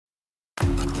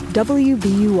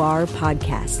WBUR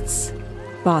Podcasts,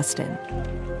 Boston.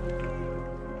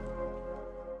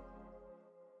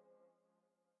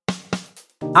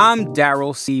 I'm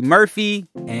Daryl C. Murphy,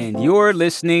 and you're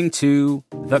listening to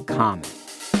The Common.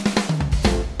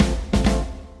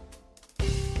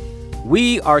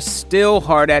 We are still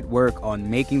hard at work on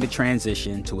making the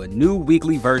transition to a new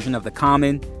weekly version of The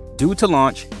Common due to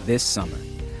launch this summer.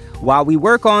 While we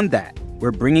work on that,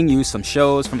 we're bringing you some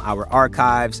shows from our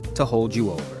archives to hold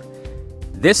you over.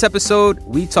 This episode,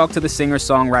 we talk to the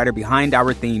singer-songwriter behind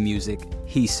our theme music,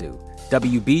 HEESU,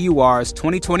 WBUR's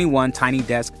 2021 Tiny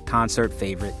Desk concert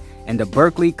favorite, and a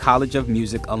Berklee College of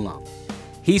Music alum.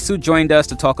 HEESU joined us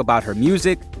to talk about her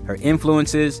music, her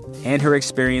influences, and her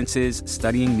experiences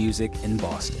studying music in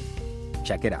Boston.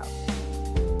 Check it out.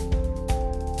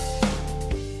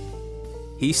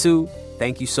 HEESU,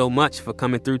 thank you so much for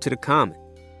coming through to The Common.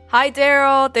 Hi,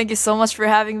 Daryl. Thank you so much for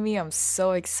having me. I'm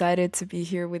so excited to be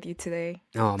here with you today.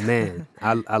 Oh, man.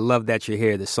 I love that you're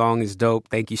here. The song is dope.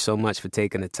 Thank you so much for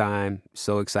taking the time.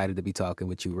 So excited to be talking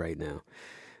with you right now.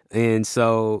 And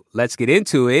so let's get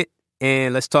into it,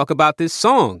 and let's talk about this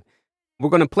song. We're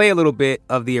going to play a little bit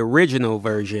of the original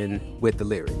version with the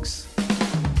lyrics.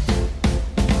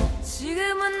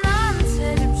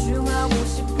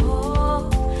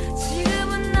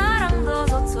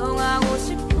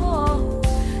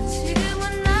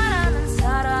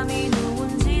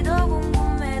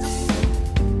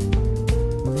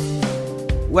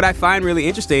 What I find really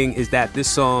interesting is that this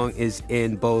song is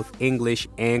in both English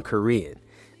and Korean.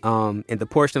 And the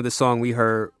portion of the song we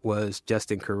heard was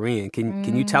just in Korean.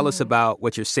 Can you tell us about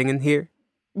what you're singing here?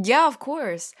 Yeah, of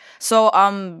course. So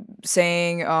I'm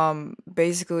saying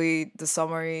basically the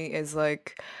summary is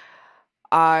like,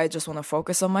 I just want to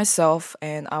focus on myself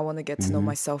and I want to get to know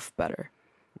myself better.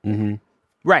 Mm-hmm.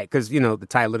 Right, because, you know, the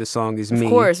title of the song is Me.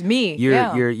 Of course, me.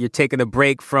 You're taking a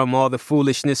break from all the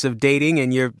foolishness of dating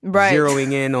and you're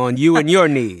zeroing in on you and your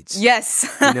needs.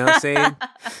 Yes. You know what I'm saying?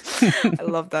 I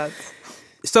love that.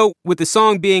 So with the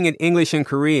song being in English and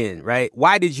Korean, right,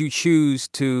 why did you choose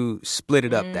to split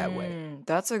it up that way?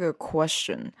 That's a good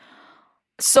question.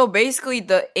 So basically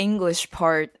the English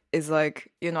part is like,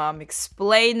 you know, I'm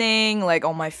explaining like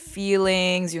all my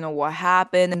feelings, you know, what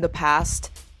happened in the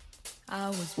past. I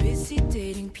was busy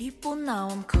dating people, now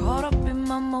I'm caught up in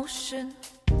my motion.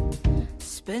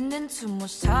 Spending too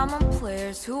much time on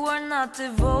players who are not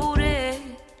devoted.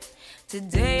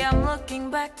 Today I'm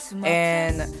looking back to my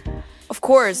past. Of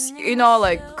course, you know,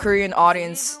 like Korean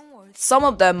audience, some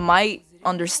of them might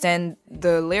understand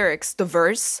the lyrics, the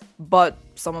verse, but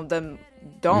some of them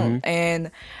don't.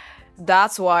 And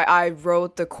that's why I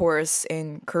wrote the chorus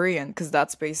in Korean, because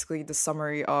that's basically the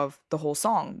summary of the whole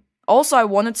song. Also, I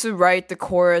wanted to write the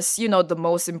chorus, you know, the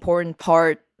most important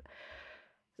part,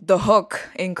 the hook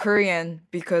in Korean,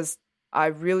 because I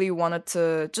really wanted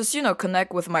to just, you know,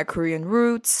 connect with my Korean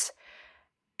roots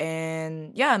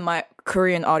and, yeah, my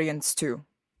Korean audience too.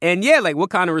 And, yeah, like, what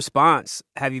kind of response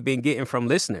have you been getting from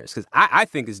listeners? Because I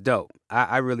think it's dope.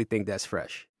 I really think that's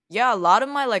fresh. Yeah, a lot of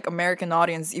my, like, American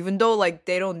audience, even though, like,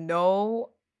 they don't know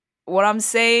what I'm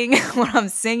saying, what I'm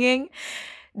singing,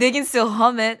 they can still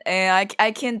hum it, and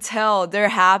I can tell they're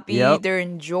happy, they're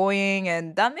enjoying,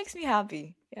 and that makes me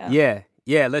happy. Yeah,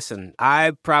 listen,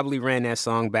 I probably ran that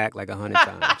song back like 100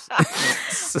 times.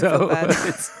 So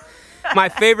my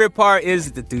favorite part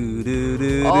is the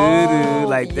do-do-do-do-do.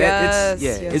 Like that,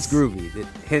 it's groovy.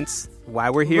 Hence why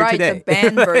we're here today. Right, the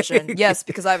band version. Yes,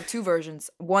 because I have two versions.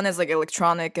 One is like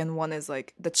electronic and one is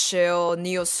like the chill,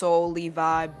 neo-soul-y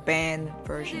vibe band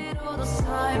version.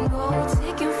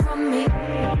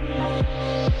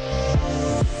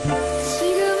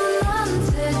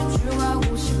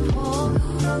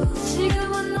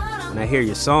 When I hear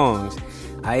your songs,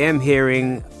 I am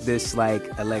hearing this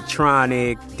like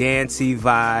electronic, dancey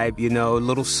vibe, you know, a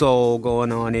little soul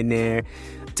going on in there.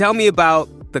 Tell me about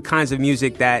the kinds of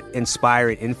music that inspire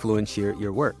and influence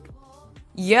your work.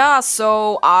 Yeah,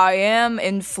 so I am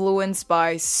influenced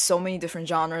by so many different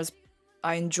genres.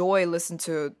 I enjoy listening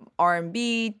to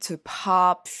R&B, to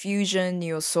pop, fusion,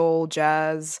 neo-soul,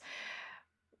 jazz,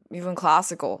 even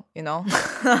classical, you know?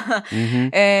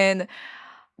 And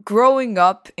growing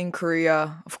up in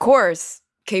Korea, of course,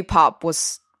 K-pop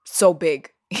was so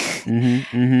big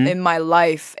in my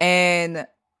life. And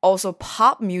also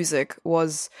pop music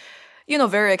was, you know,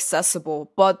 very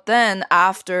accessible. But then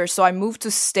so I moved to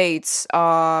States when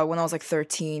I was like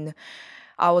 13.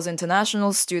 I was an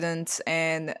international student,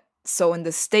 and so in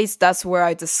the States, that's where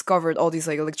I discovered all these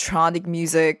like electronic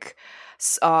music,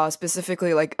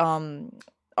 specifically like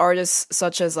artists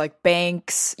such as like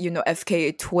Banks,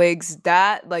 FKA Twigs,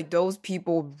 that like those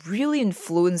people really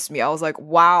influenced me. I was like,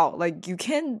 wow, like you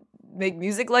can make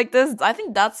music like this. I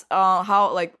think that's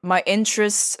how like my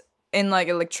interest in like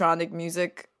electronic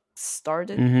music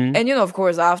started. Mm-hmm. And of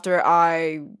course, after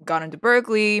I got into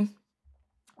Berkeley,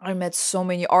 I met so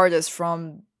many artists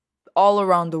from all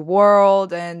around the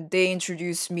world, and they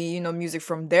introduced me, music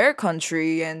from their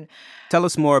country. And tell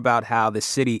us more about how the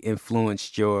city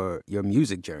influenced your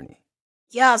music journey.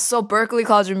 Yeah, so Berkeley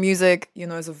College of Music,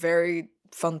 is a very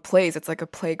fun place. It's like a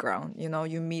playground,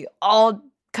 you meet all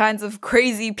kinds of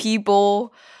crazy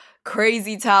people,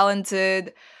 crazy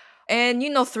talented. And,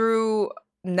 through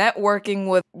networking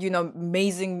with,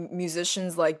 amazing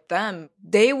musicians like them,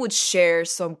 they would share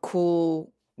some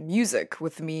cool music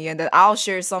with me, and then I'll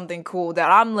share something cool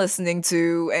that I'm listening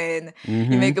to, and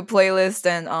you make a playlist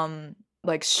and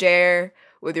like share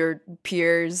with your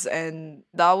peers. And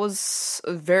that was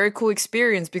a very cool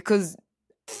experience because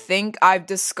I think I've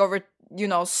discovered,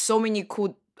 so many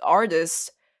cool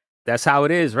artists. That's how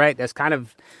it is, right? That's kind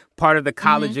of part of the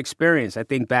college experience. I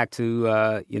think back to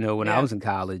when I was in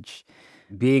college,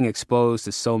 being exposed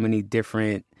to so many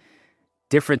different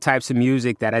types of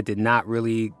music that I did not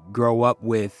really grow up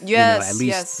with, at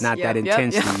least not that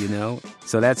intensely,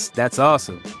 So that's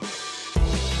awesome.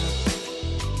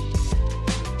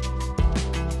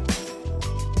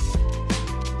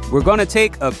 We're going to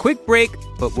take a quick break,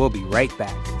 but we'll be right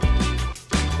back.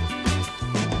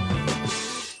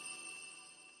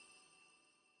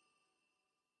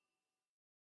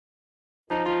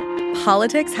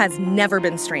 Politics has never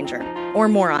been stranger or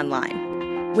more online.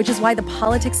 Which is why the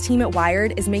politics team at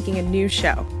Wired is making a new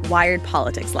show, Wired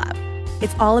Politics Lab.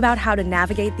 It's all about how to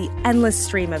navigate the endless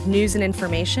stream of news and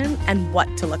information and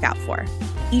what to look out for.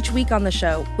 Each week on the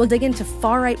show, we'll dig into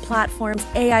far-right platforms,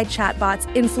 AI chatbots,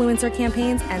 influencer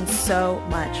campaigns, and so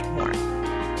much more.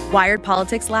 Wired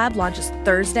Politics Lab launches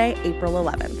Thursday, April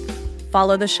 11th.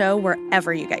 Follow the show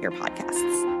wherever you get your podcasts.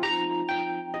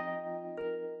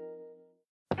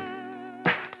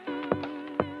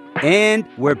 And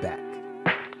we're back.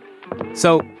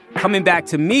 So coming back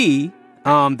to me,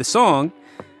 the song,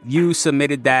 you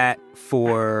submitted that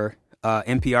for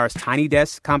NPR's Tiny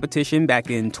Desk competition back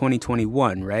in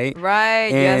 2021, right?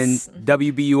 Right, and yes.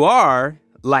 WBUR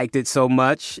liked it so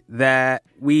much that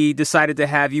we decided to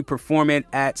have you perform it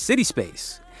at City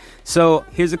Space. So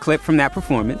here's a clip from that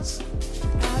performance.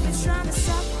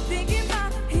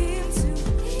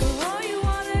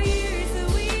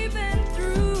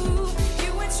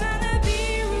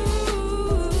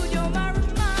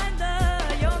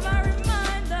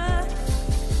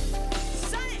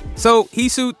 So,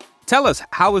 HEESU, tell us,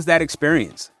 how was that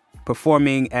experience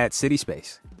performing at City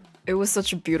Space? It was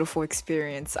such a beautiful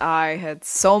experience. I had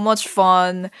so much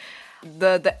fun.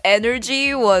 The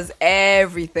energy was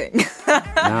everything. Is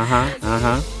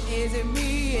it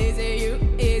me? Is it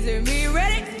you? Is it me?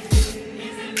 Ready? Is it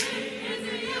me? Is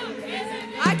it you? Is it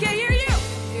me? I can't hear you.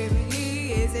 Is it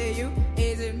me? Is it you?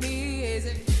 Is it me? Is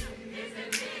it you? Is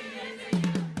it me? Is it you?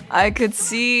 I could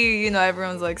see,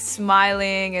 everyone's like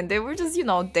smiling, and they were just,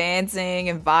 dancing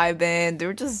and vibing. They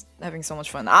were just having so much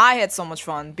fun. I had so much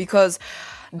fun because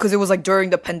it was like during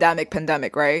the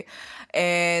pandemic, right?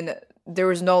 And there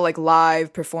was no like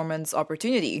live performance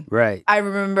opportunity. Right. I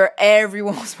remember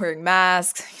everyone was wearing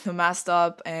masks, masked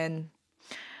up. And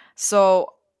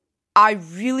so I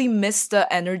really missed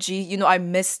the energy. I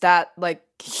missed that like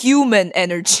human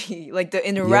energy, like the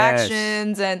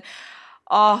interactions. And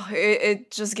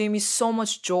it just gave me so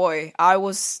much joy.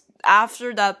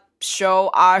 After that show,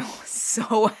 I was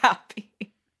so happy.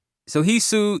 So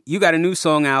HEESU, you got a new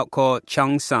song out called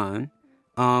Cheongsan.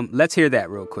 Let's hear that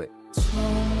real quick.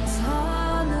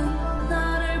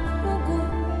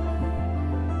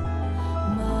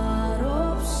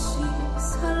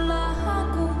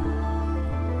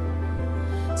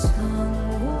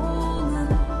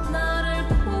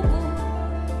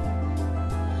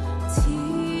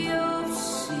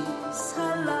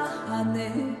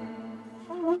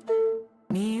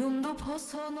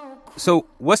 So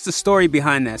what's the story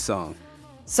behind that song?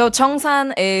 So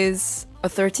Cheongsan is a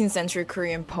 13th century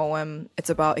Korean poem.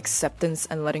 It's about acceptance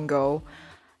and letting go.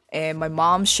 And my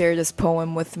mom shared this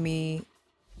poem with me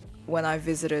when I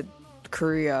visited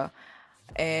Korea.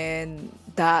 And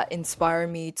that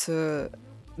inspired me to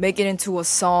make it into a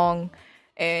song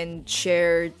and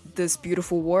share these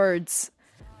beautiful words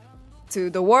to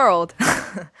the world.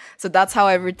 So that's how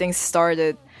everything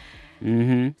started.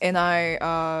 Mm-hmm. And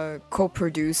I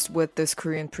co-produced with this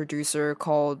Korean producer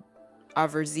called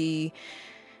Averzi.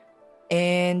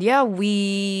 And yeah,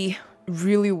 we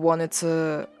really wanted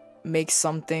to make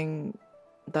something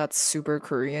that's super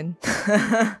Korean.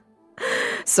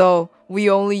 So we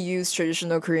only use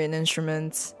traditional Korean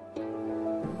instruments.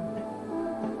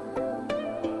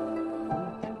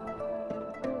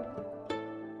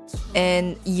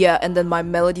 And yeah, and then my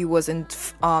melody was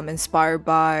inspired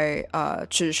by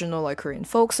traditional like Korean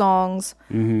folk songs.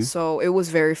 So it was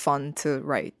very fun to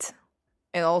write.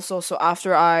 And also, so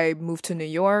after I moved to New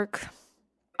York,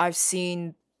 I've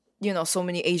seen, you know, so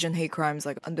many Asian hate crimes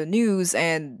like on the news,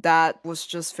 and that was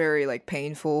just very like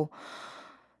painful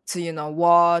to, you know,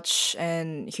 watch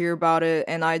and hear about it.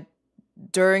 And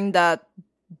during that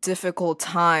difficult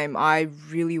time, I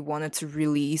really wanted to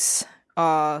release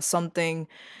something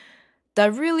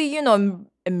that really, you know,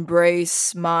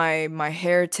 embrace my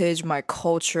heritage, my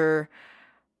culture,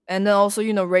 and then also,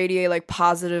 you know, radiate like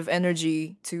positive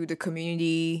energy to the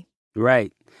community.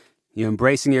 Right. You're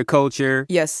embracing your culture.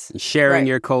 Yes. And sharing right.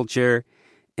 your culture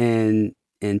and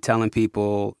telling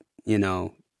people, you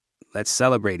know, let's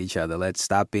celebrate each other. Let's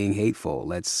stop being hateful.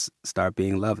 Let's start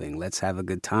being loving. Let's have a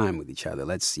good time with each other.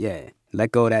 Let's,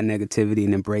 let go of that negativity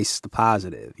and embrace the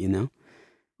positive, you know?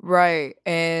 Right.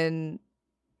 And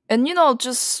you know,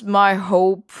 just my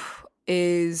hope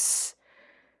is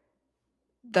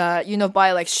that, you know,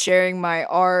 by like sharing my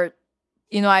art,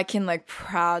 you know, I can like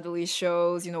proudly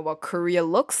show, you know, what Korea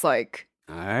looks like.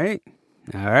 All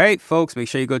right, folks, make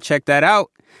sure you go check that out.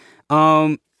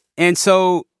 And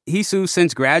so, HEESU,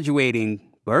 since graduating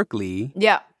Berkeley,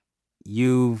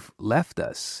 you've left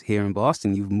us here in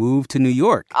Boston. You've moved to New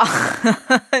York.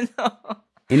 No.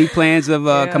 Any plans of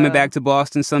coming back to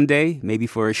Boston someday? Maybe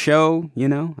for a show, you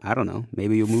know? I don't know.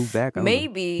 Maybe you'll move back.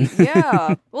 Maybe,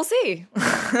 yeah. We'll see.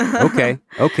 Okay.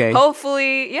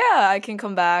 Hopefully, I can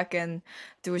come back and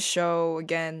do a show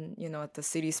again, you know, at the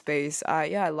City Space.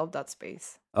 I love that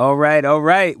space. All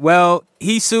right. Well,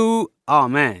 HEESU, oh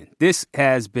man, this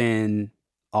has been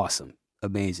awesome.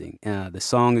 Amazing. The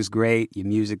song is great. Your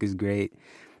music is great.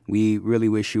 We really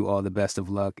wish you all the best of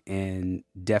luck and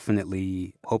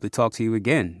definitely hope to talk to you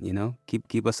again. You know,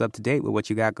 keep us up to date with what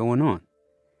you got going on.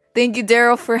 Thank you,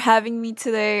 Daryl, for having me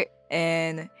today.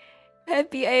 And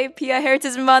happy API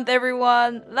Heritage Month,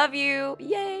 everyone. Love you.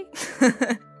 Yay.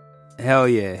 Hell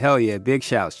yeah. Big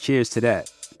shouts. Cheers to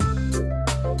that.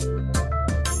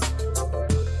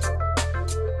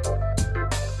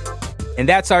 And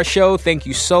that's our show. Thank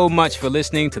you so much for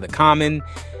listening to The Common.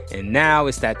 And now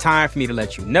it's that time for me to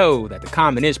let you know that The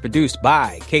Common is produced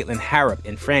by Caitlin Harrop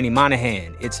and Franny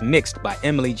Monahan. It's mixed by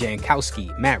Emily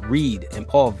Jankowski, Matt Reed, and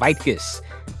Paul Vaitkus.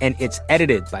 And it's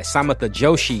edited by Samatha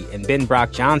Joshi and Ben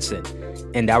Brock Johnson.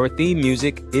 And our theme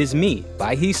music is Me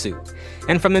by HEESU.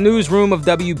 And from the newsroom of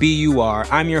WBUR,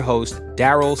 I'm your host,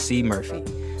 Daryl C. Murphy.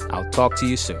 I'll talk to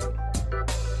you soon.